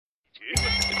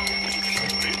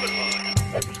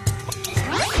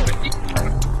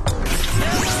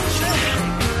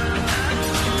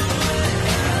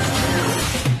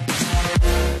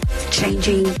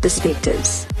Changing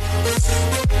perspectives.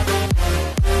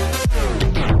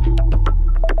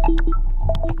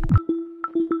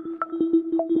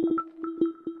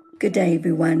 Good day,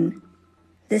 everyone.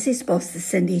 This is Pastor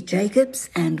Cindy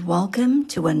Jacobs, and welcome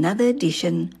to another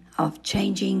edition of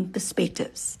Changing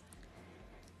Perspectives.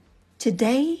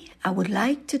 Today, I would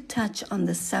like to touch on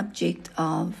the subject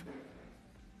of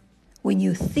when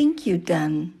you think you're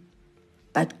done,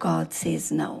 but God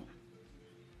says no.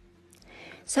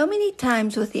 So many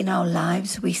times within our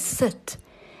lives, we sit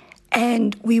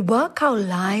and we work our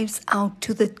lives out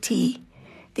to the T.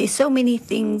 There's so many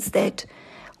things that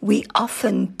we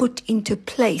often put into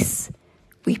place.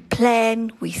 We plan,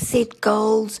 we set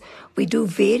goals, we do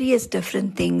various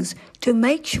different things to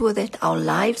make sure that our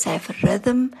lives have a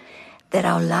rhythm, that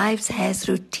our lives has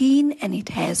routine and it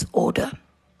has order.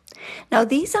 Now,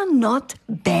 these are not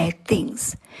bad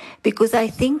things, because I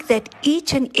think that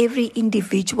each and every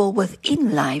individual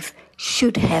within life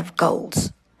should have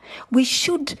goals. We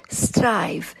should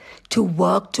strive to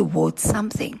work towards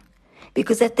something,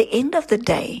 because at the end of the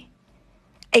day,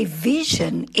 a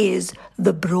vision is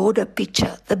the broader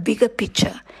picture, the bigger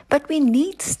picture, but we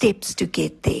need steps to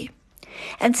get there.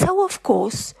 And so, of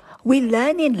course, we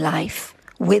learn in life,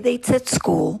 whether it's at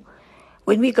school,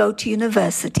 when we go to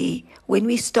university, when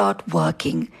we start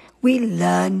working, we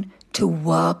learn to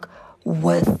work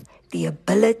with the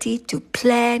ability to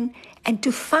plan and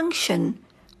to function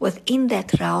within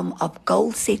that realm of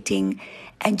goal setting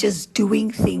and just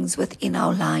doing things within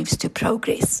our lives to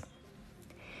progress.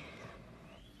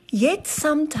 Yet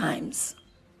sometimes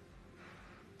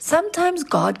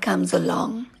God comes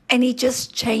along and He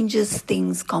just changes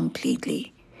things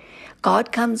completely.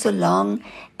 God comes along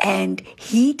and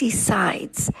He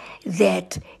decides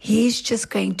that He's just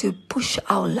going to push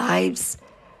our lives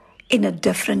in a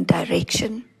different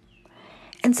direction.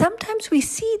 And sometimes we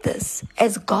see this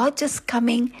as God just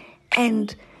coming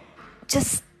and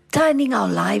just turning our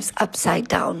lives upside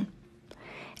down.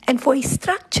 And for a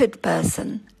structured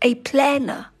person, a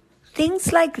planner,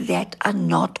 things like that are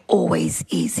not always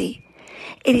easy.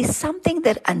 It is something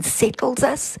that unsettles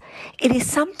us. It is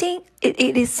something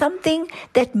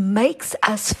that makes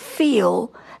us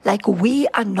feel like we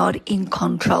are not in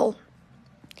control.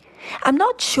 I'm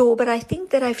not sure, but I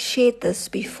think that I've shared this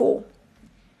before.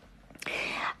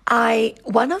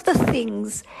 One of the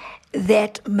things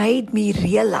that made me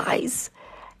realize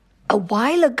a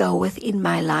while ago within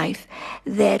my life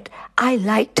that I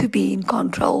like to be in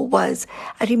control was,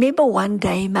 I remember one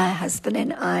day my husband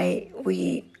and I,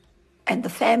 and the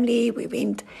family, we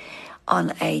went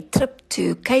on a trip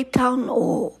to Cape Town,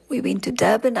 or we went to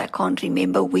Durban. I can't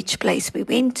remember which place we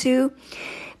went to.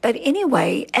 But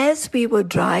anyway, as we were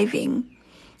driving,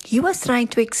 he was trying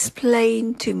to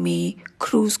explain to me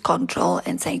cruise control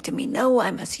and saying to me, no,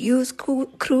 I must use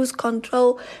cruise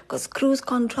control because cruise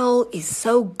control is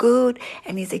so good.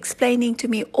 And he's explaining to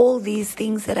me all these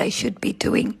things that I should be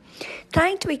doing,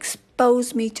 trying to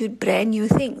expose me to brand new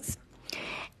things.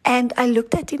 And I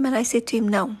looked at him and I said to him,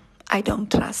 no, I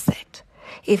don't trust that.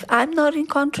 If I'm not in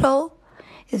control,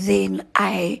 then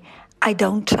I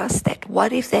don't trust that.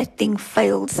 What if that thing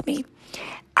fails me?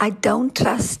 I don't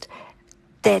trust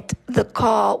that the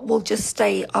car will just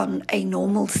stay on a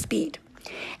normal speed.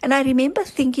 And I remember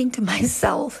thinking to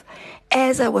myself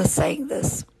as I was saying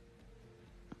this,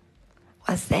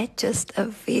 was that just a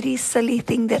very silly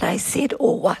thing that I said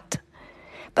or what?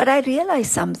 But I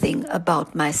realized something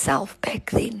about myself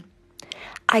back then.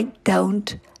 I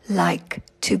don't like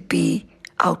to be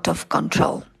out of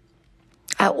control.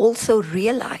 I also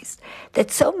realized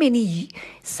that so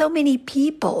many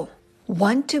people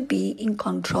want to be in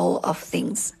control of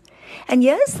things. And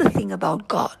here's the thing about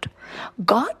God.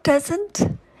 God doesn't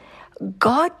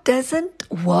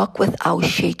work with our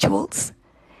schedules.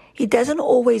 He doesn't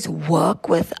always work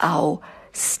with our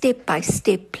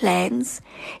step-by-step plans.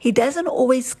 He doesn't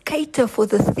always cater for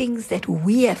the things that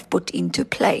we have put into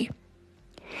play.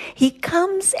 He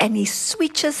comes and He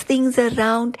switches things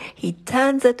around. He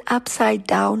turns it upside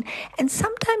down. And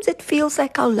sometimes it feels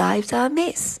like our lives are a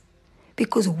mess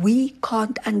because we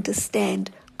can't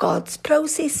understand God's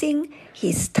processing,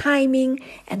 His timing,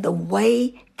 and the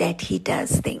way that He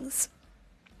does things.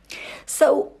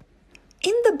 So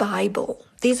in the Bible,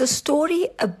 there's a story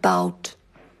about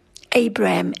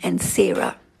Abraham and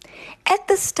Sarah. At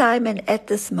this time and at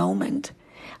this moment,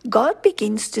 God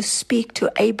begins to speak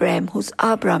to Abraham, who's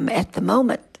Abram at the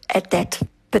moment, at that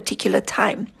particular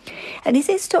time. And He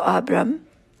says to Abram,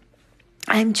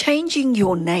 I'm changing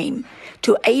your name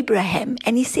to Abraham.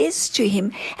 And he says to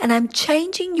him, and I'm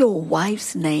changing your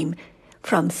wife's name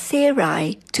from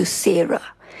Sarai to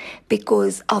Sarah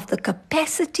because of the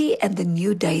capacity and the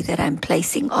new day that I'm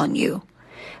placing on you.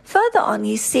 Further on,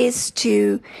 he says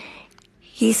to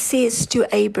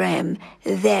Abraham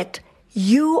that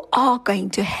you are going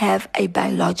to have a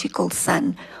biological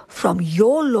son from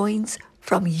your loins,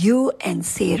 from you and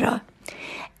Sarah.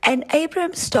 And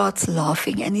Abraham starts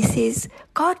laughing and he says,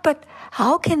 God, but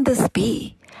how can this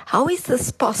be? How is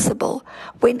this possible?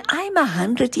 When I'm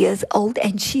 100 years old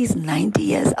and she's 90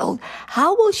 years old,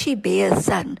 how will she bear a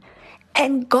son?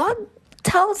 And God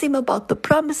tells him about the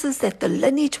promises that the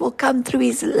lineage will come through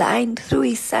his line, through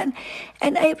his son.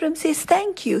 And Abraham says,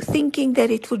 thank you, thinking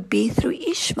that it would be through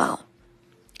Ishmael.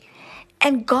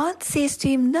 And God says to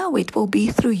him, no, it will be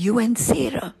through you and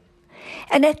Sarah.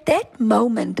 And at that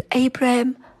moment,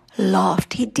 Abraham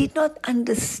laughed. He did not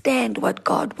understand what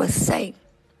God was saying.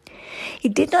 He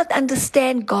did not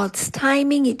understand God's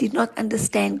timing. He did not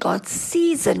understand God's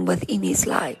season within his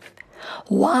life.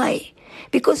 Why?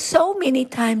 Because so many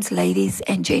times, ladies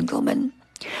and gentlemen,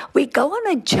 we go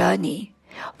on a journey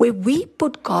where we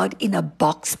put God in a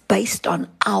box based on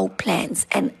our plans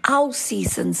and our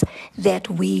seasons that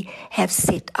we have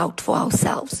set out for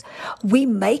ourselves. We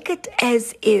make it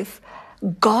as if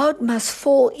God must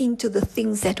fall into the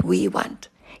things that we want.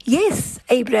 Yes,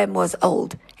 Abraham was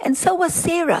old, and so was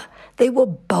Sarah. They were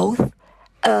both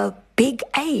a big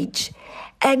age.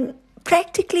 And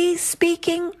practically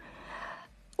speaking,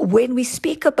 when we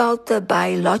speak about the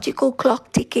biological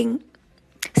clock ticking,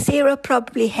 Sarah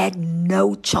probably had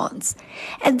no chance.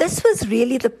 And this was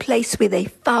really the place where they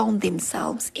found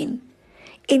themselves in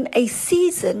a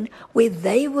season where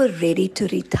they were ready to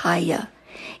retire,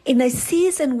 in a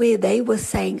season where they were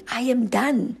saying, I am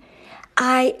done.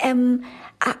 I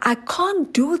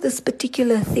can't do this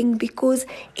particular thing because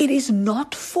it is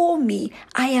not for me.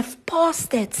 I have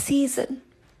passed that season.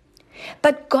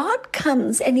 But God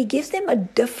comes and he gives them a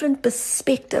different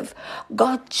perspective.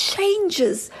 God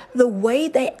changes the way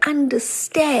they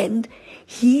understand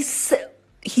his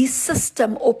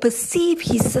system or perceive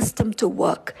his system to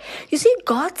work. You see,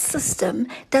 God's system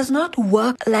does not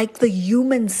work like the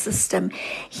human system.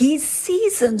 His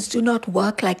seasons do not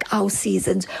work like our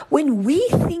seasons. When we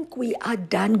think we are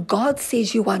done, God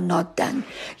says you are not done.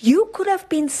 You could have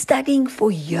been studying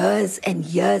for years and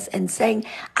years and saying,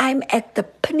 I'm at the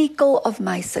pinnacle of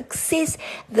my success.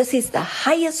 This is the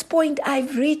highest point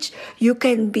I've reached. You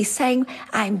can be saying,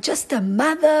 I'm just a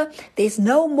mother. There's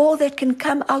no more that can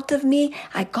come out of me.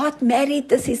 I got married.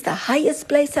 This is the highest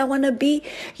place I want to be.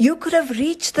 You could have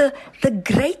reached the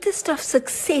greatest of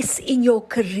success in your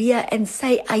career and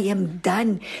say, I am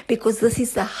done because this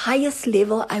is the highest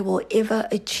level I will ever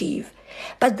achieve.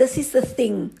 But this is the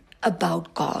thing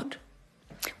about God.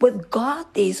 With God,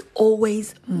 there's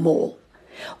always more.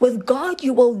 With God,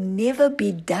 you will never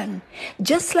be done.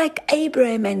 Just like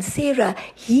Abraham and Sarah,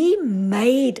 he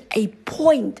made a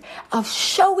point of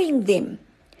showing them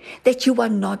that you are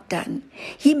not done.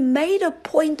 He made a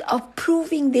point of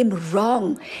proving them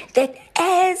wrong, that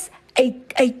as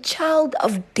a child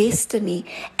of destiny,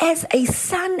 as a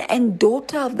son and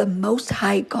daughter of the Most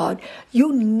High God,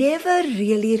 you never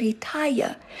really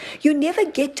retire. You never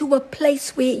get to a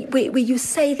place where you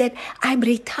say that I'm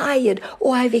retired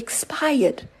or I've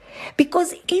expired.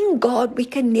 Because in God, we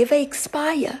can never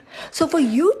expire. So for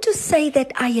you to say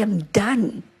that I am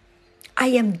done,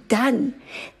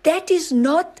 that is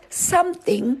not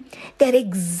something that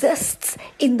exists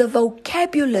in the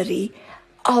vocabulary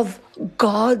of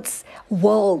God's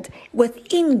world,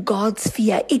 within God's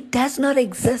sphere. It does not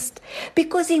exist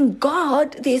because in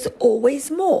God there's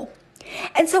always more.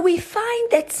 And so we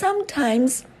find that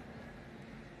sometimes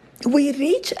we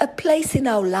reach a place in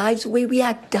our lives where we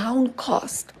are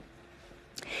downcast.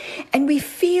 And we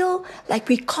feel like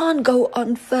we can't go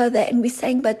on further, and we're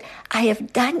saying, but I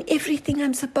have done everything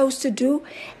I'm supposed to do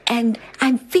and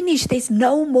I'm finished. There's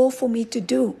no more for me to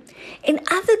do. In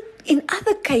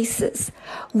other cases,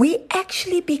 we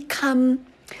actually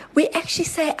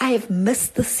say, I have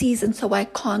missed the season, so I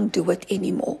can't do it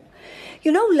anymore.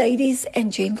 You know, ladies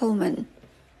and gentlemen,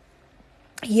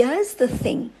 here's the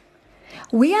thing.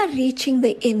 We are reaching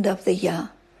the end of the year.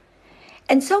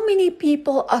 And so many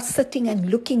people are sitting and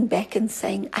looking back and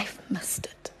saying, I've missed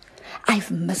it. I've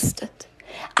missed it.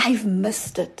 I've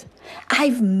missed it.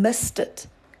 I've missed it.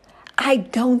 I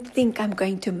don't think I'm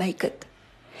going to make it.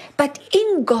 But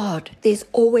in God, there's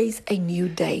always a new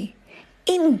day.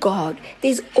 In God,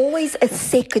 there's always a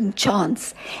second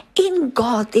chance. In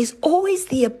God, there's always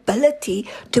the ability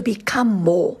to become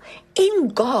more. In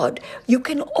God, you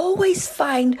can always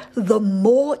find the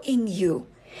more in you.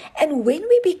 And when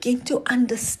we begin to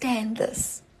understand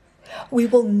this, we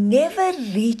will never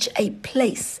reach a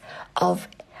place of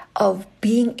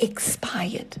being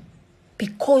expired,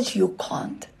 because you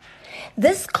can't.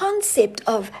 This concept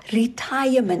of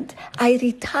retirement, I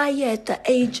retire at the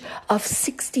age of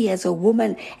 60 as a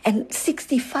woman and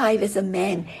 65 as a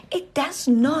man, it does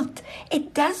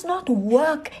not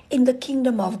work in the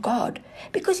kingdom of God.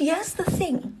 Because here's the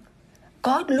thing,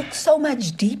 God looks so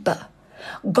much deeper.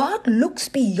 God looks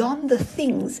beyond the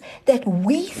things that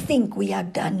we think we are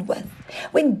done with.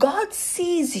 When God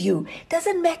sees you,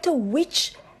 doesn't matter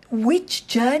which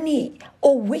journey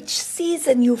or which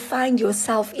season you find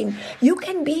yourself in. You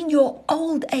can be in your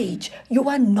old age. You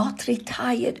are not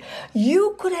retired.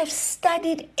 You could have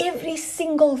studied every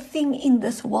single thing in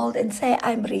this world and say,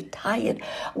 I'm retired.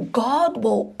 God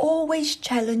will always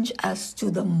challenge us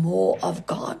to the more of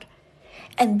God.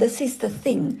 And this is the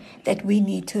thing that we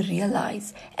need to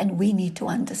realize and we need to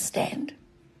understand.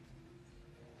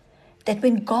 That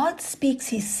when God speaks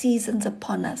his seasons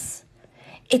upon us,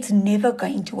 it's never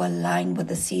going to align with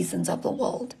the seasons of the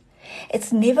world.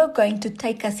 It's never going to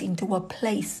take us into a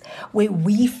place where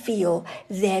we feel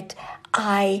that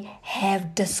I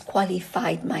have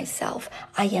disqualified myself.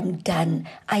 I am done.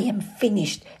 I am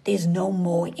finished. There's no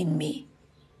more in me.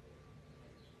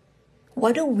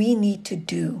 What do we need to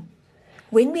do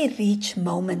when we reach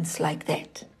moments like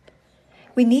that?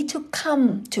 We need to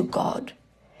come to God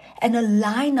and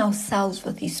align ourselves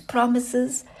with his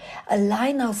promises,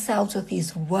 align ourselves with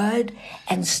his word,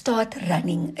 and start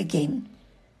running again.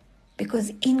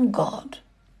 Because in God,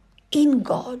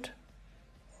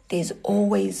 there's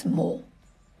always more,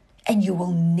 and you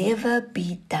will never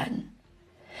be done.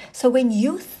 So when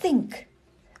you think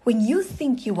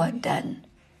you are done,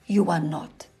 you are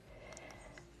not.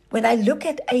 When I look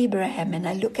at Abraham and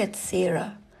I look at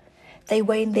Sarah, they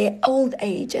were in their old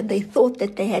age and they thought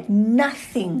that they had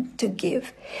nothing to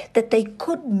give, that they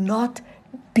could not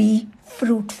be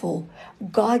fruitful.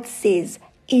 God says,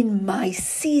 in my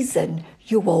season,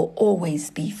 you will always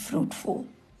be fruitful.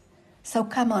 So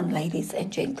come on, ladies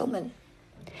and gentlemen.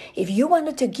 If you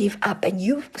wanted to give up and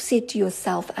you said to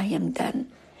yourself, I am done,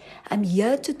 I'm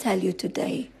here to tell you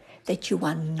today that you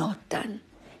are not done.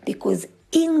 Because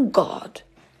in God,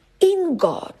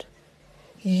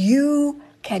 you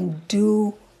can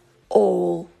do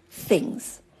all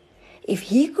things. If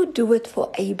he could do it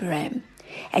for Abraham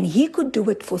and he could do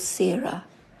it for Sarah,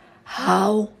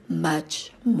 how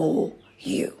much more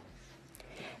you?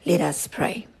 Let us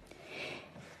pray.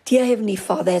 Dear Heavenly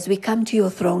Father, as we come to your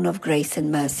throne of grace and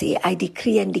mercy, I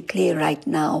decree and declare right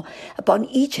now upon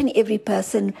each and every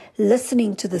person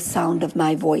listening to the sound of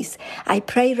my voice. I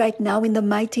pray right now in the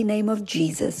mighty name of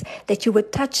Jesus that you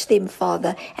would touch them,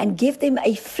 Father, and give them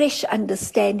a fresh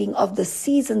understanding of the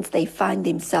seasons they find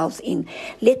themselves in.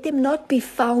 Let them not be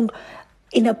found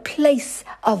in a place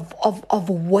of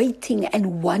waiting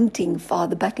and wanting,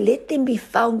 Father, but let them be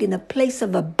found in a place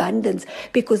of abundance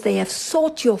because they have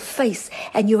sought your face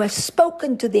and you have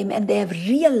spoken to them and they have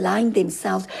realigned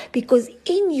themselves, because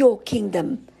in your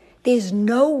kingdom, there's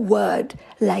no word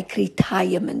like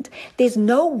retirement. There's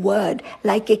no word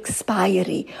like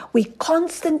expiry. We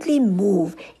constantly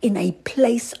move in a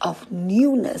place of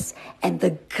newness and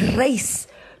the grace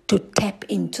to tap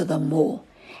into the more.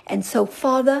 And so,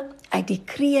 Father, I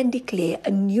decree and declare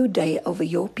a new day over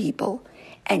your people.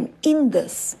 And in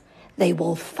this, they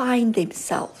will find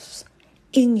themselves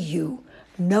in you,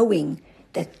 knowing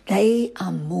that they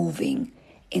are moving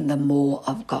in the more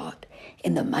of God.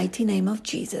 In the mighty name of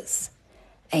Jesus,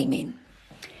 amen.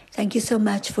 Thank you so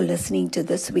much for listening to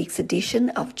this week's edition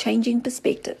of Changing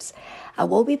Perspectives. I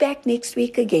will be back next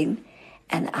week again,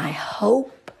 and I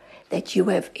hope that you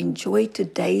have enjoyed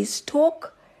today's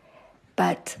talk.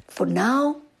 But for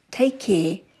now, take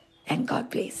care and God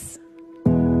bless.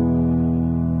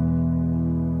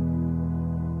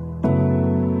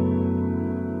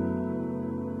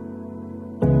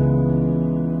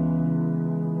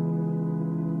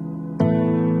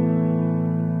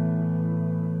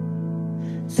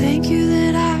 Thank you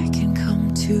that I can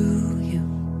come to you.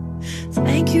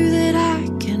 Thank you that I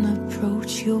can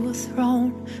approach your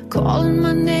throne, calling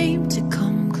my name to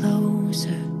come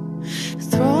closer.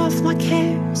 Throw off my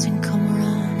cares and come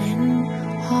running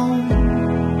home.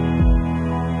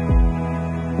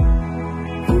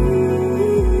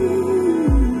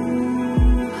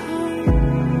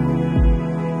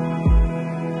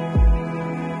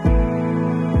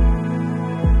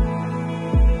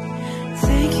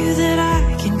 Thank you that I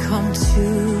come to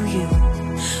you.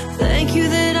 Thank you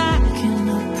that I can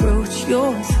approach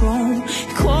your throne.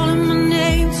 You're calling my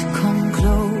name to come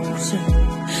closer,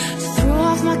 to throw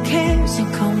off my cares and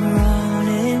come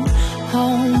running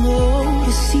home. Oh,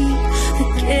 to see the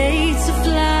gates of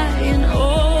flying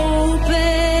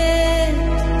open,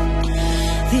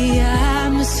 the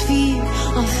atmosphere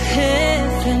of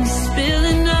heaven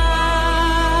spilling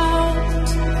out.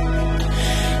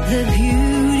 The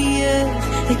beauty of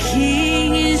the King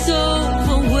is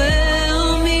overwhelming,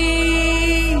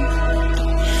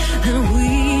 and we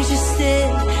just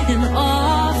stand in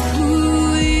awe of who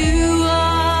you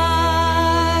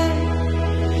are.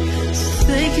 So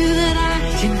thank you that I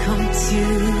can come to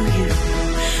you.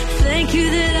 Thank you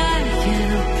that I can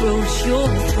approach your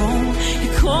throne.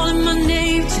 You're calling my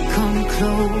name to come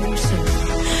closer,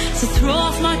 to throw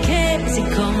off my cares and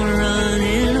come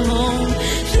running home.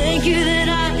 Thank you that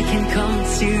I can come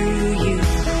to you.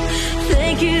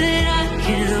 Thank you that I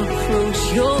can approach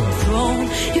your throne.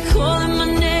 You're calling my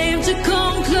name to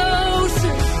come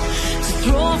closer, to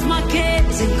throw off my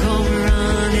cares and come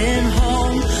running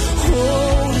home.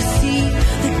 Oh, to see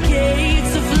the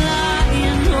gates of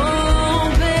flying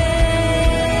open,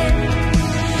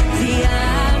 the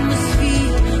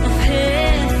atmosphere of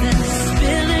heaven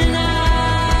spilling out.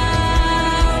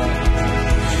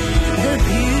 The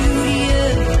beauty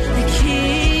of the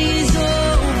King is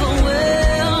overwhelming,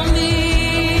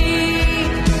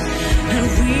 and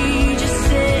we just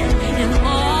stand in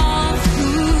awe of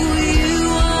who you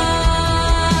are.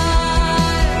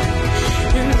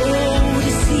 And oh,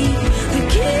 to see the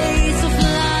gates of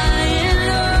flying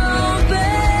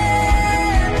open,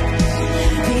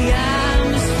 the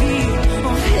atmosphere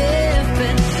of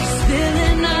heaven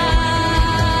spilling out.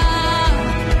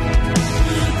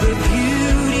 The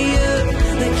beauty of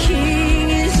the King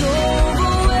is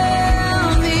overwhelming,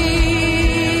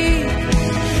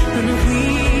 and we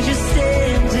just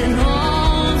stand in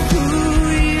awe of who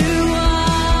you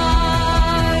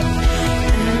are.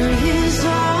 And his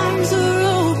arms are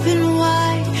open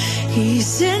wide,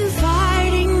 he's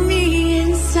inviting me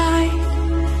inside,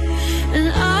 and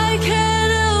I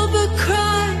can't help but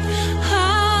cry,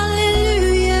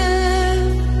 hallelujah,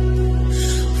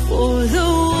 for the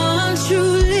one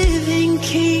true living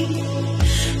King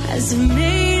has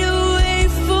made a way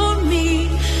for me,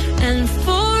 and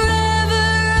forever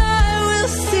I will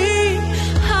sing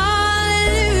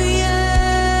hallelujah.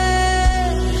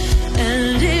 And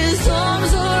his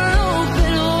arms are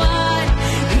open wide,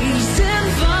 he's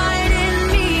inviting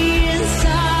me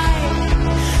inside,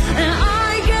 and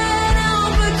I can't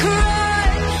help but cry,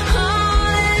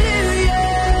 hallelujah,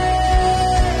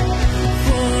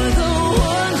 for the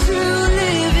one true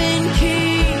living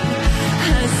King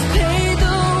has paid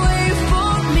the way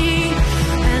for me,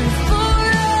 and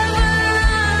forever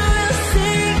I will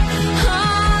sing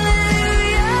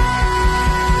hallelujah,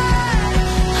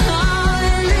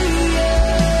 hallelujah,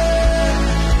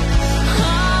 hallelujah.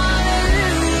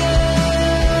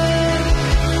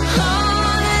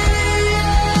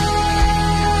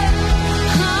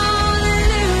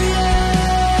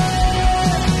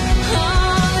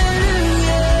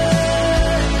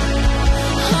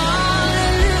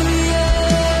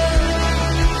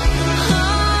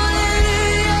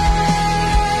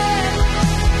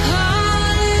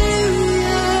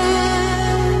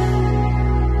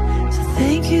 So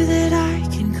thank you that I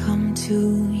can come to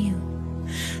you.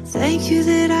 Thank you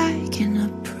that I can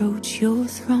approach your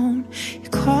throne.